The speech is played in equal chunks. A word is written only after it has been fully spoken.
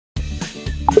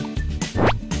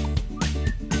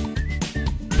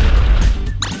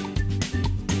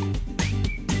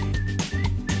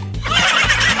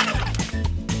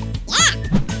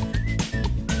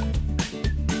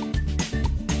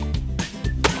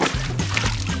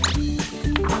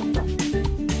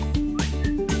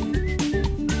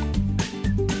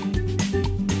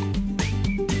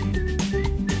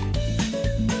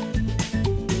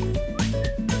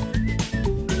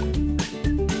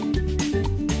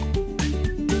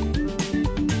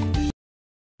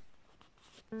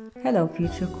Hello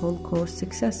future cold course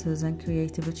successors and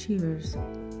creative achievers.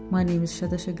 My name is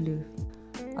Shada Shaglouf.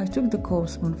 I took the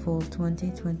course on fall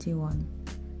 2021.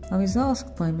 I was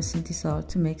asked by Ms. Intisar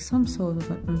to make some sort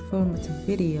of an informative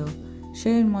video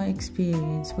sharing my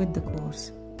experience with the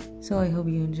course. So I hope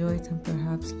you enjoy it and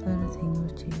perhaps learn a thing or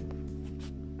two.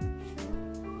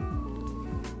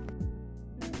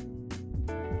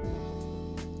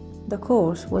 The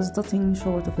course was nothing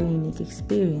short of a unique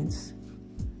experience.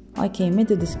 I came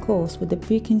into this course with the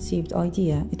preconceived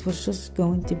idea it was just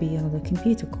going to be another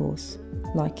computer course,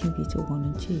 like Computer 1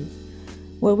 and 2,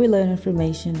 where we learn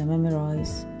information and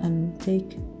memorize and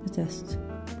take a test.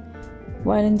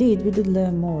 While indeed we did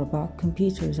learn more about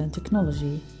computers and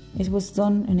technology, it was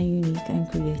done in a unique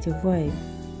and creative way.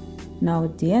 Now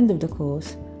at the end of the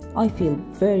course, I feel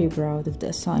very proud of the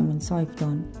assignments I've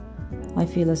done. I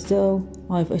feel as though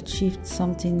I've achieved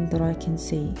something that I can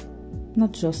see,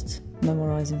 not just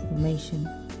memorize information.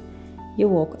 You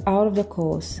walk out of the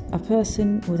course a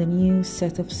person with a new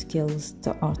set of skills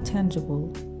that are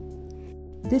tangible.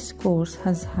 This course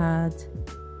has had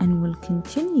and will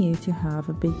continue to have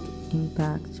a big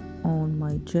impact on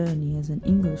my journey as an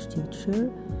English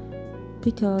teacher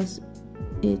because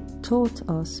it taught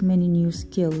us many new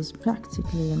skills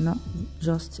practically and not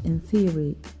just in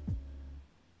theory.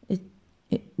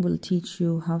 It will teach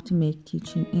you how to make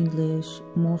teaching English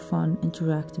more fun,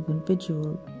 interactive and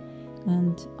visual.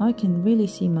 And I can really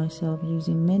see myself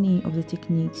using many of the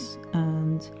techniques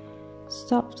and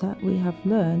stuff that we have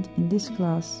learned in this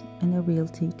class in a real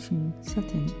teaching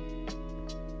setting.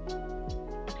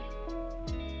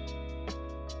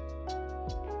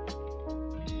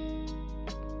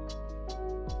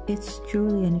 It's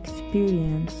truly an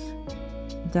experience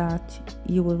that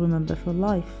you will remember for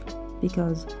life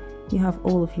because you have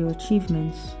all of your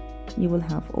achievements. You will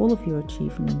have all of your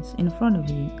achievements in front of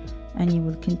you and you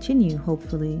will continue,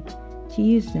 hopefully, to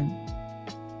use them.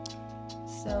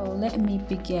 So let me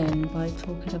begin by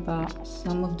talking about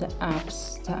some of the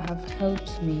apps that have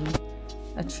helped me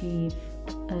achieve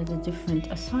the different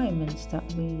assignments that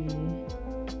we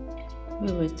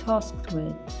were tasked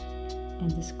with in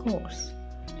this course.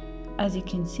 As you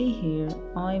can see here,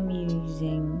 I'm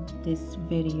using this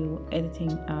video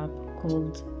editing app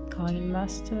called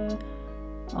KineMaster.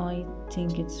 I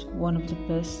think it's one of the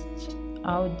best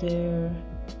out there.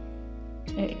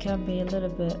 It can be a little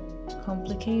bit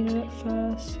complicated at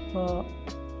first, but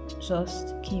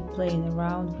just keep playing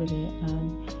around with it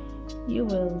and you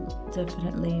will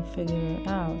definitely figure it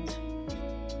out.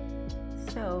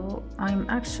 So I'm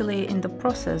actually in the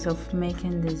process of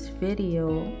making this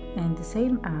video in the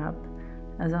same app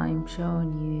as I'm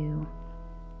showing you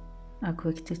a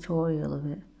quick tutorial of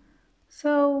it.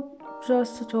 So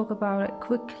just to talk about it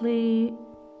quickly,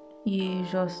 you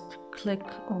just click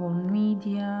on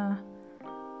media.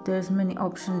 There's many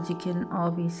options. You can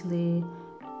obviously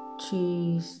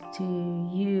choose to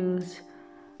use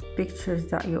pictures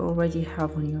that you already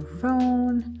have on your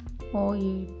phone, or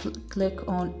you click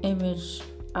on image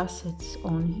assets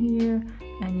on here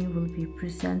and you will be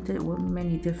presented with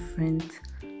many different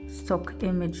stock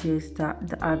images that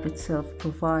the app itself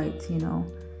provides.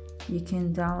 You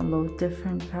can download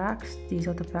different packs. These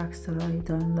are the packs that I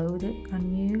downloaded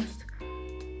and used,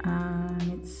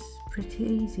 and it's pretty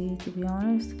easy, to be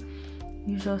honest.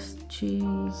 You just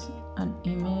choose an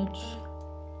image.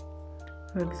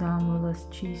 For example, let's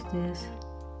choose this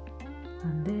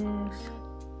and this.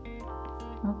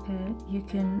 Okay, you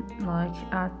can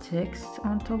add text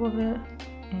on top of it,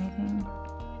 anything,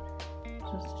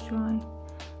 just to try.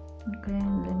 Okay,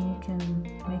 and then you can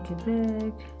make it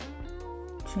big,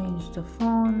 change the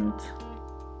font.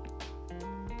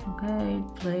 Okay,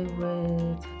 play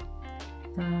with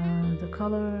the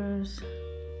colors.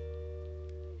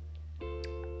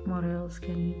 What else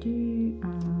can you do?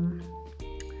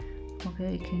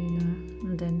 Okay, you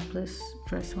can then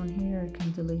press on here. You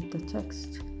can delete the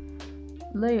text.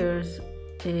 Layers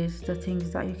is the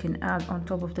things that you can add on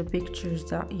top of the pictures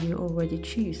that you already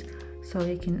choose. So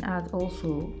you can add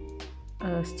also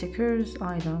stickers.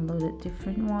 I downloaded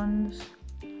different ones.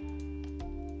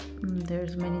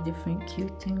 There's many different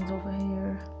cute things over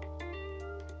here.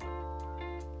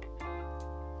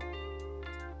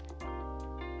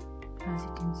 As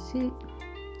you can see,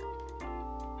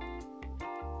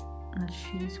 let's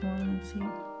choose one and see.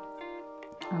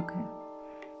 Okay,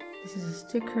 this is a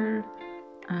sticker,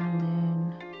 and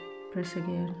then press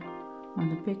again on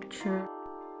the picture.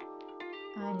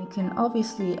 And you can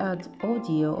obviously add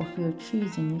audio of your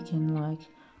choosing. You can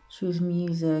choose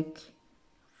music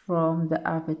from the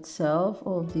app itself.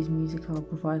 All of these music are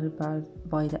provided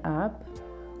by the app.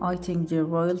 I think they're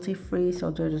royalty free, so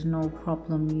there is no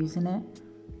problem using it.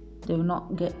 they will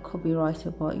not get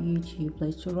copyrighted by YouTube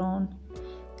later on.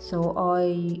 So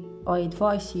I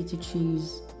advise you to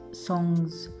choose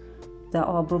songs that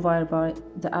are provided by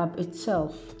the app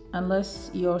itself,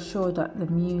 unless you're sure that the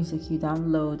music you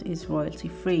download is royalty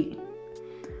free.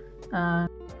 And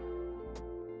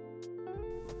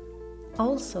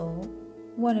also,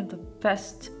 one of the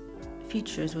best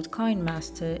features with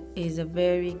KineMaster is a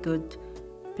very good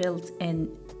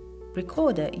built-in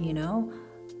recorder.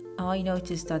 I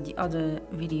noticed that the other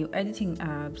video editing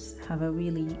apps have a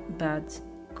really bad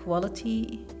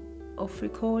quality of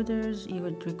recorders. You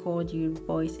would record your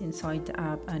voice inside the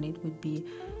app and it would be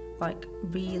like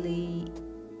really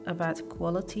a bad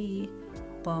quality,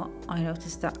 but I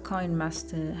noticed that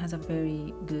KineMaster has a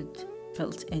very good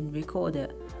built-in recorder.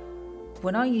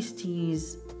 When I used to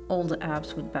use all the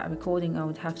apps with bad recording, I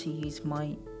would have to use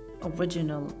my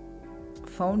original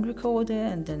phone recorder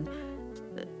and then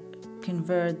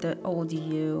convert the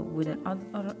audio with an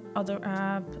other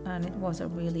app, and it was a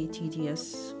really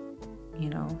tedious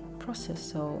process.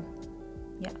 So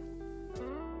yeah.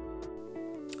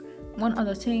 One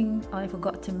other thing I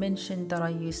forgot to mention, that I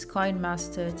use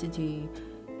KineMaster to do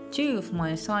 2 of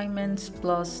my assignments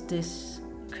plus this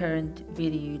current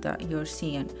video that you're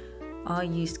seeing. I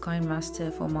used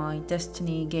KineMaster for my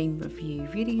Destiny game review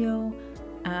video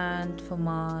and for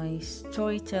my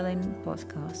storytelling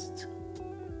podcast.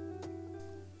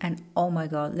 And oh my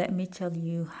god, let me tell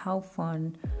you how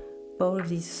fun both of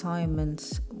these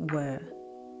assignments were.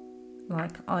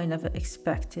 Like, I never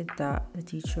expected that the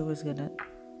teacher was gonna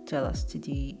tell us to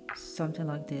do something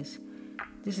like this.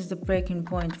 This is the breaking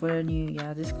point where I knew,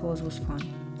 this course was fun.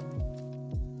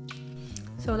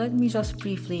 So let me just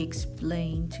briefly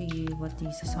explain to you what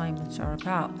these assignments are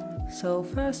about. So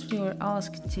first, we were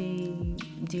asked to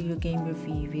do your game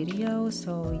review video,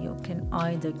 so you can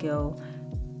either go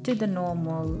to the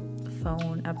normal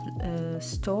phone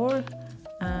store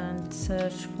and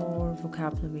search for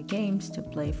vocabulary games to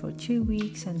play for 2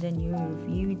 weeks, and then you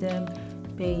review them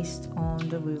based on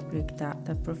the rubric that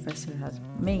the professor has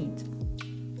made.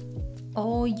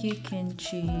 Or you can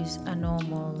choose a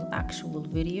normal actual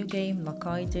video game like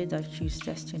I did. I choose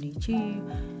Destiny 2,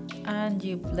 and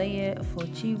you play it for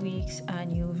 2 weeks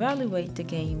and you evaluate the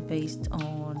game based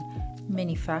on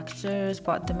many factors,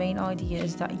 but the main idea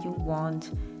is that you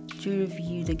want to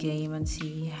review the game and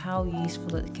see how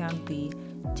useful it can be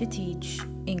to teach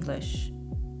English.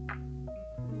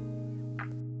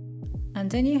 And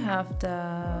then you have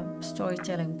the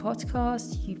storytelling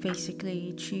podcast. You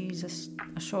basically choose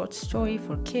a short story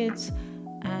for kids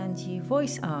and you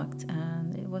voice act,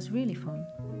 and it was really fun.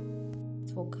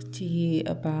 I'll talk to you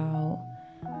about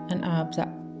an app that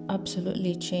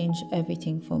absolutely changed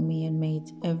everything for me and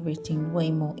made everything way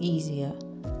more easier.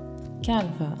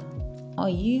 Canva. I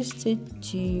used it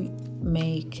to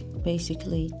make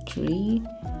basically 3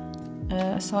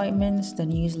 assignments: the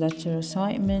newsletter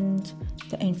assignment,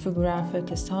 the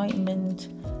infographic assignment,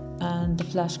 and the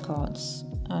flashcards.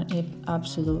 And it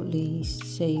absolutely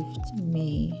saved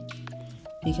me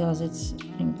because it's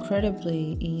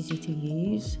incredibly easy to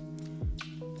use.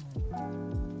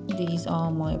 These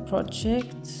are my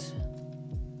projects.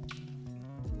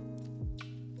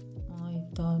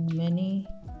 I've done many.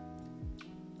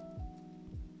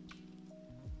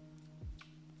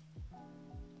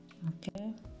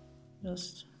 Okay,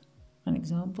 just an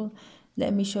example.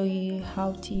 Let me show you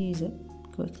how to use it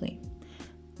quickly.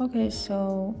 Okay,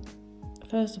 so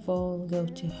first of all, go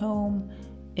to home.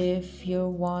 If you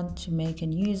want to make a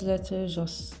newsletter,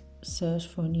 just search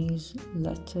for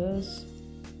newsletters,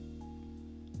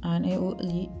 and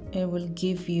it will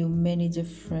give you many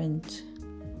different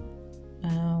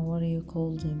what do you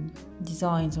call them,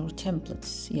 designs or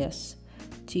templates, yes,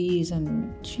 to use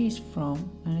and choose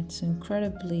from. And it's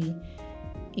incredibly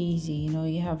easy.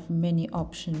 You have many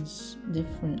options,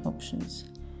 different options.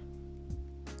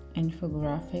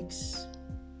 Infographics,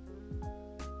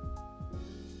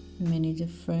 many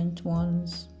different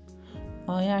ones.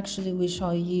 I actually wish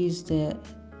I used it,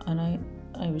 and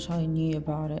I wish I knew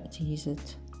about it to use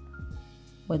it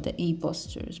with the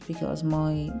e-posters, because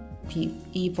my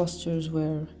e-posters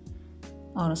were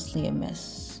honestly a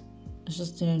mess. I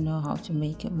just didn't know how to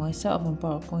make it myself on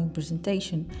PowerPoint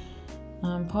presentation.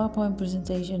 PowerPoint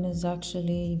presentation is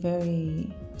actually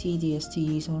very tedious to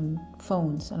use on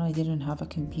phones, and I didn't have a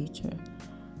computer.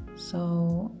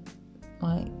 So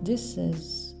this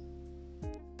is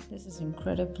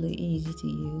incredibly easy to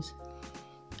use,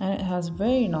 and it has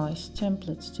very nice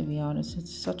templates, to be honest.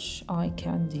 It's such eye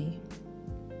candy.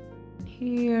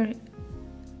 Here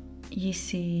you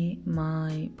see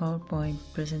my PowerPoint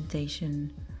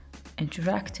presentation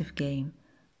interactive game.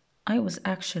 I was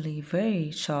actually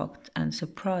very shocked and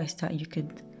surprised that you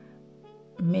could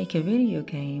make a video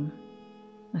game,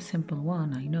 a simple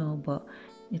one, I know, but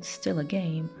it's still a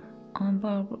game, on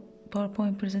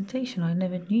PowerPoint presentation. I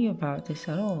never knew about this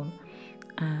at all.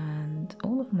 And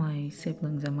all of my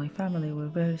siblings and my family were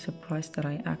very surprised that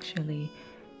I actually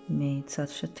made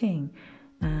such a thing.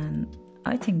 And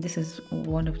I think this is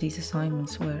one of these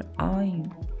assignments where I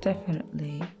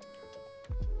definitely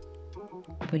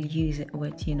will use it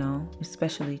with,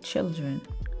 especially children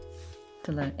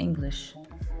to learn English.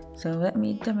 So let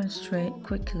me demonstrate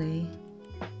quickly,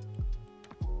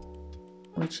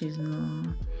 which is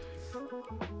not,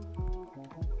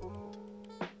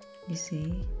 you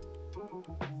see,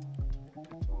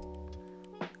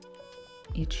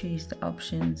 you choose the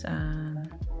options and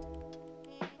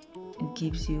it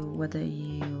gives you whether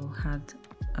you had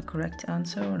a correct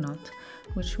answer or not.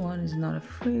 Which one is not a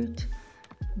fruit?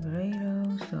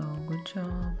 Potato, so good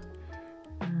job.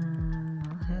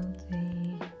 Not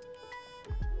healthy.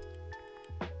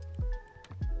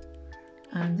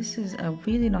 And this is a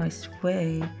really nice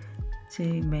way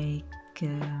to make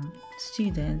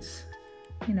students,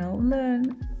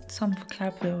 learn some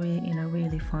vocabulary in a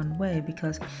really fun way,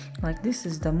 because this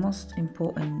is the most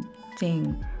important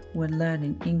thing when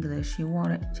learning English. You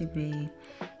want it to be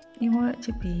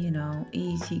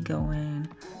easy going,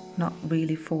 not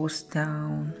really forced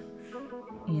down,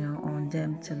 on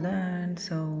them to learn.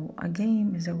 So a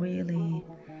game is a really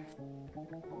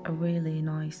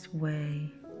nice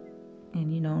way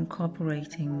in,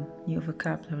 incorporating new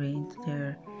vocabulary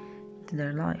into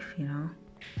their life,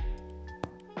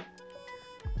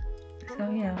 So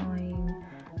yeah,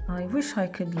 I wish I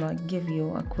could give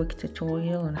you a quick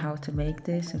tutorial on how to make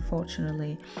this.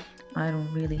 Unfortunately, I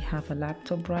don't really have a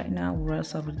laptop right now, or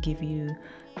else I would give you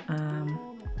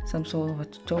some sort of a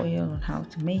tutorial on how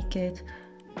to make it.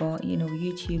 But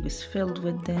YouTube is filled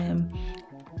with them.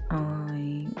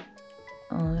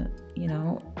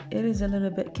 It is a little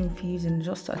bit confusing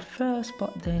just at first,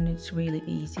 but then it's really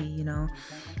easy.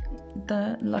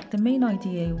 The main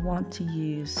idea, you want to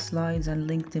use slides and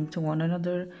link them to one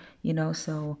another.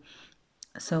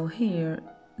 So here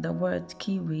the word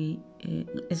kiwi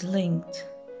is linked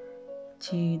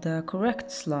to the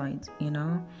correct slide.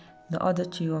 The other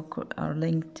two are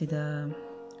linked to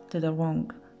the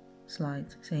wrong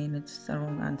slide, saying it's the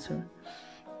wrong answer.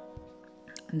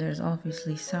 And there's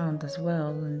obviously sound as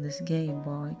well in this game,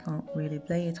 but I can't really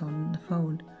play it on the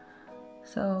phone.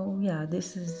 So yeah,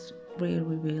 this is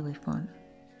really fun.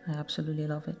 I absolutely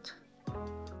love it.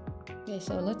 Okay,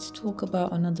 so let's talk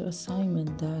about another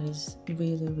assignment that is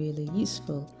really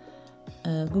useful.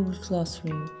 Google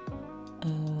Classroom.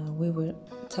 We were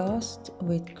tasked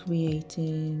with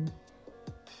creating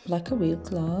a real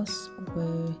class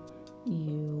where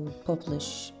you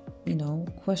publish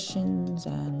questions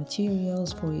and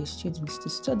materials for your students to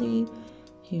study.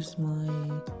 Here's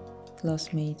my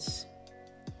classmates'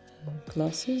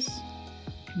 classes,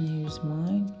 and here's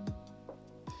mine.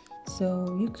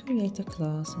 So you create a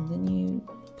class and then you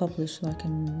publish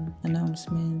an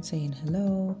announcement saying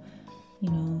hello,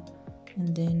 and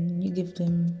then you give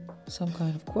them some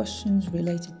kind of questions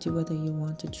related to whether you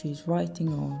want to choose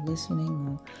writing or listening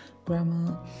or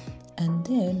grammar. And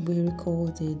then we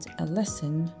recorded a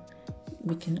lesson.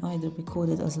 We can either record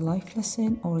it as a live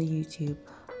lesson or a YouTube.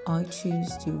 I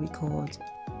choose to record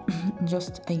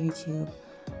just a YouTube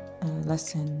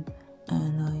lesson,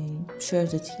 and I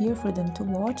shared it here for them to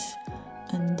watch.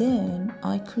 And then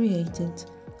I created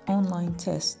online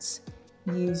tests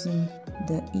using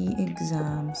the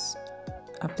e-exams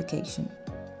application.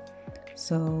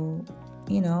 So,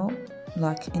 in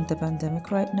the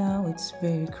pandemic right now, it's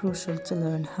very crucial to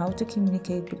learn how to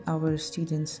communicate with our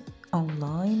students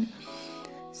online.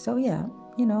 So yeah,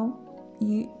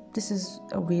 this is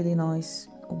a really nice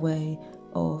way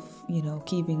of,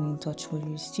 keeping in touch with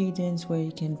your students, where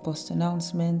you can post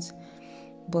announcements,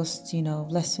 post,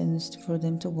 lessons for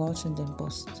them to watch, and then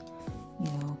post,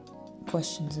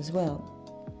 questions as well.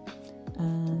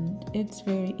 And it's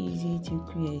very easy to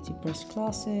create. You press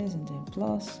classes and then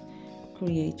plus,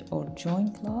 create or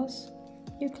join class,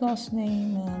 your class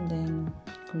name, and then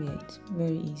create.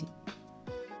 Very easy.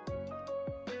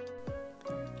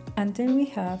 And then we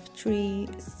have 3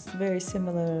 very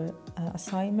similar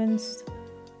assignments: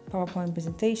 PowerPoint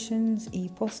presentations,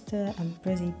 e-poster, and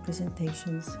Prezi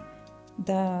presentations.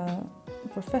 The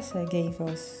professor gave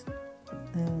us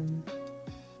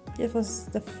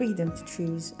the freedom to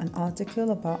choose an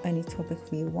article about any topic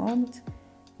we want,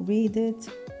 read it,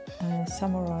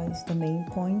 summarize the main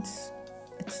points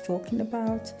it's talking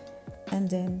about, and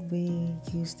then we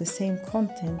use the same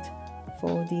content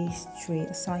for these 3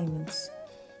 assignments.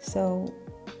 So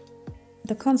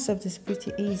the concept is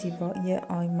pretty easy, but yet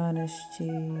I managed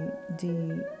to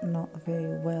do not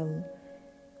very well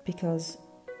because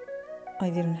I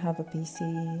didn't have a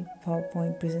PC.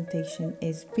 PowerPoint presentation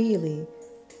is really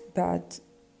bad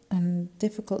and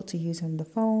difficult to use on the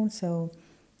phone, so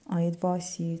I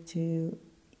advise you to,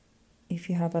 if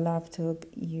you have a laptop,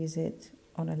 use it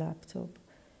on a laptop.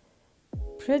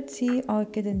 Prezi, I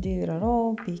couldn't do it at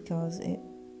all because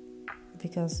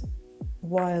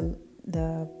while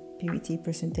the PPT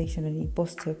presentation and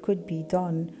e-poster could be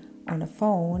done on a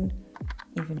phone,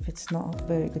 even if it's not a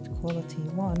very good quality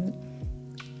one,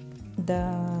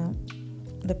 the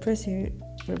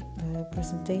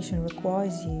presentation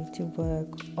requires you to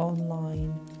work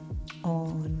online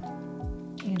on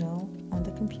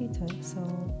the computer. So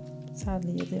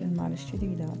sadly, I didn't manage to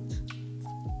do that.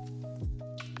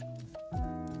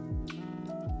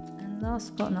 And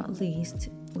last but not least,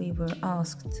 we were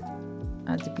asked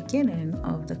at the beginning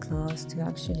of the class to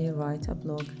actually write a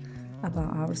blog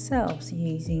about ourselves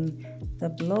using the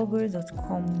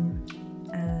blogger.com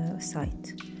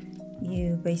site.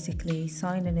 You basically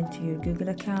sign in into your Google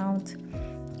account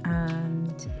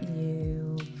and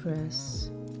you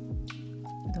press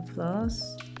the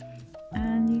plus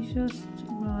and you just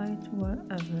write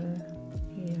whatever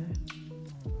here.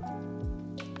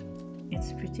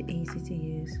 It's pretty easy to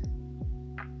use.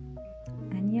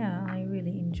 And yeah, I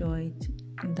really enjoyed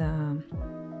the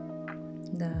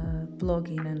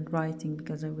blogging and writing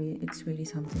because it's really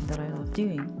something that I love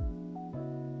doing.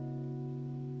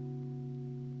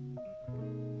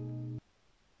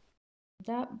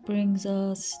 That brings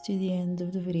us to the end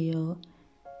of the video.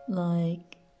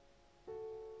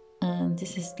 And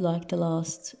this is like the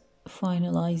last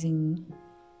finalizing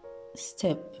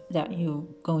step that you're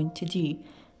going to do,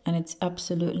 and it's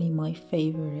absolutely my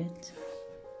favorite.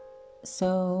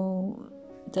 So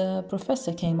the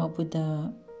professor came up with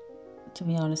to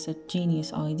be honest, a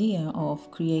genius idea of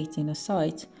creating a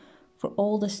site for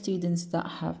all the students that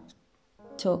have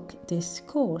took this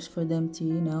course, for them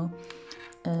to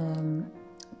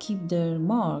keep their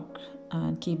mark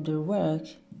and keep their work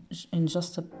in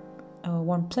just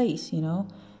one place.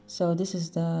 So this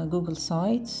is the Google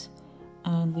Sites,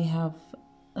 and we have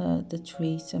the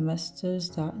 3 semesters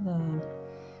that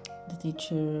the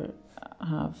teacher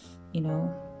have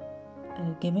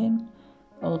given.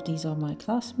 All of these are my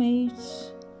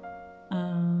classmates,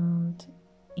 and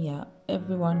yeah,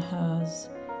 everyone has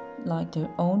like their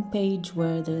own page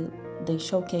where they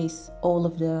showcase all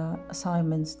of the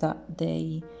assignments that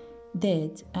they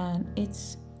did, and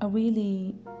it's a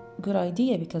really good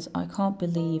idea because I can't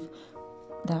believe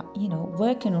that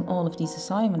working on all of these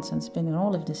assignments and spending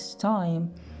all of this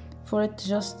time for it to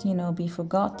just be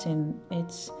forgotten.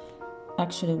 It's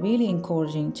actually really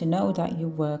encouraging to know that your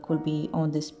work will be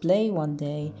on display one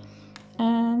day,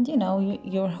 and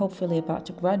you're hopefully about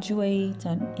to graduate,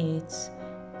 and it's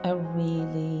a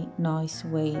really nice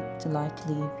way to leave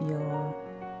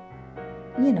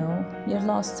your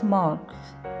last mark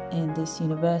in this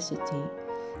university.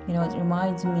 It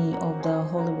reminds me of the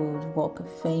Hollywood Walk of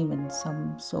Fame in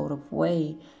some sort of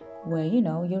way, where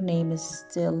your name is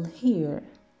still here.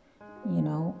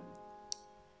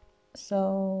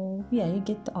 So yeah, you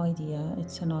get the idea.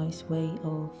 It's a nice way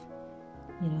of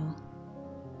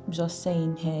just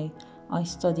saying, hey, I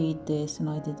studied this and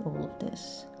I did all of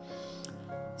this.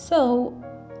 So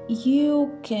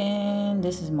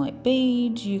this is my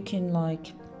page, you can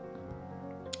write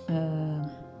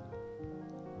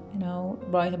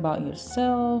about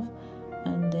yourself,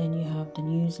 and then you have the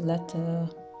newsletter.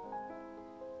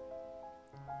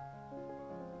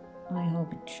 I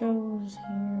hope it shows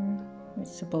here.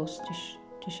 It's supposed to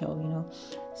show,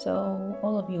 so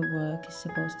all of your work is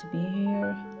supposed to be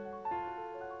here,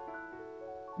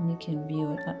 and you can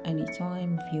view it at any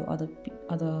time, view other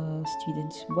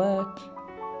students' work.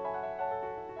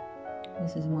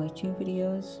 This is my 2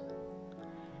 videos.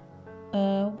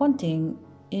 One thing,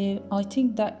 I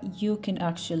think that you can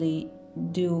actually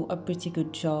do a pretty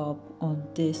good job on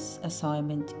this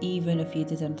assignment even if you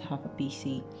didn't have a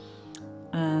PC.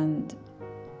 And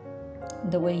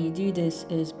the way you do this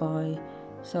is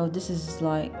this is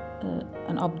like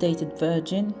an updated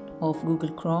version of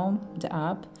Google Chrome, the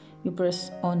app. You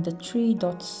press on the 3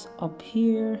 dots up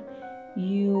here,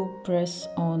 you press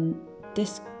on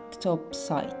desktop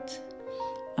site,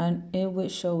 and it will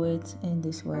show it in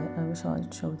this way. I wish I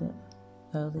showed it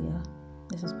earlier.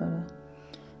 This is better.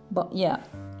 But yeah,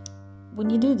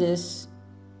 when you do this,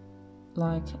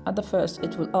 at the first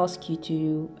it will ask you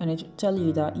to, and it will tell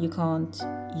you that you can't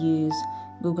use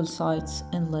Google Sites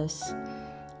unless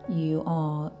you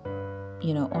are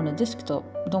on a desktop.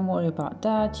 Don't worry about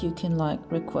that. You can like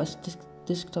request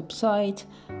desktop site,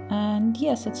 and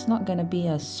yes, it's not gonna be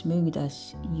as smooth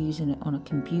as using it on a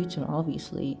computer,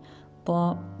 obviously,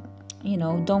 but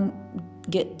don't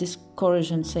get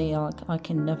discouraged and say, like, I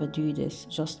can never do this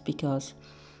just because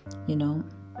you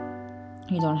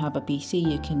don't have a PC.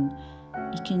 You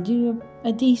can do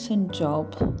a decent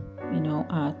job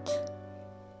at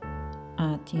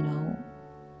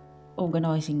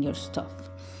organizing your stuff.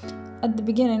 At the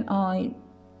beginning, I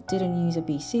didn't use a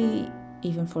PC.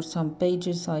 Even for some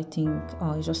pages, I think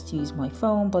I just used my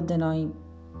phone, but then I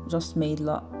just made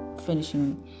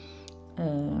finishing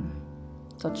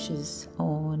touches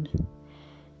on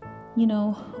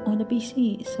the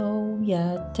PC. So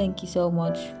yeah, thank you so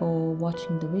much for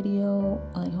watching the video.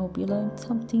 I hope you learned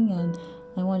something, and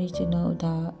I want you to know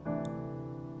that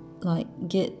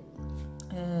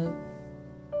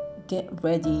get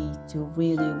ready to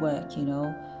really work,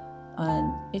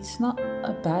 and it's not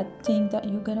a bad thing that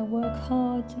you're gonna work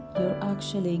hard. You're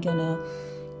actually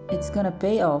it's gonna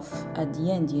pay off at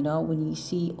the end, when you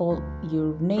see all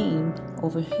your name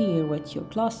over here with your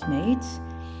classmates,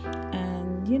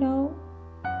 and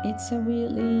it's a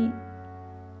really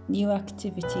new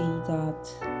activity that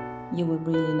you will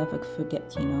really never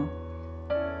forget.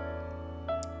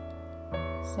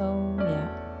 So yeah,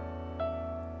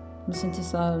 Miss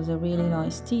Intisar was a really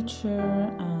nice teacher,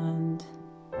 and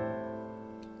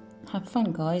have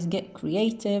fun, guys. Get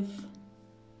creative,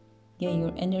 get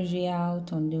your energy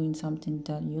out on doing something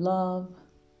that you love,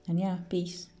 and yeah,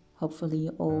 peace. Hopefully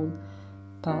you all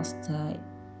passed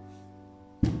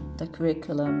the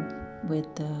curriculum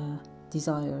with the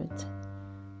desired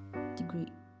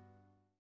degree.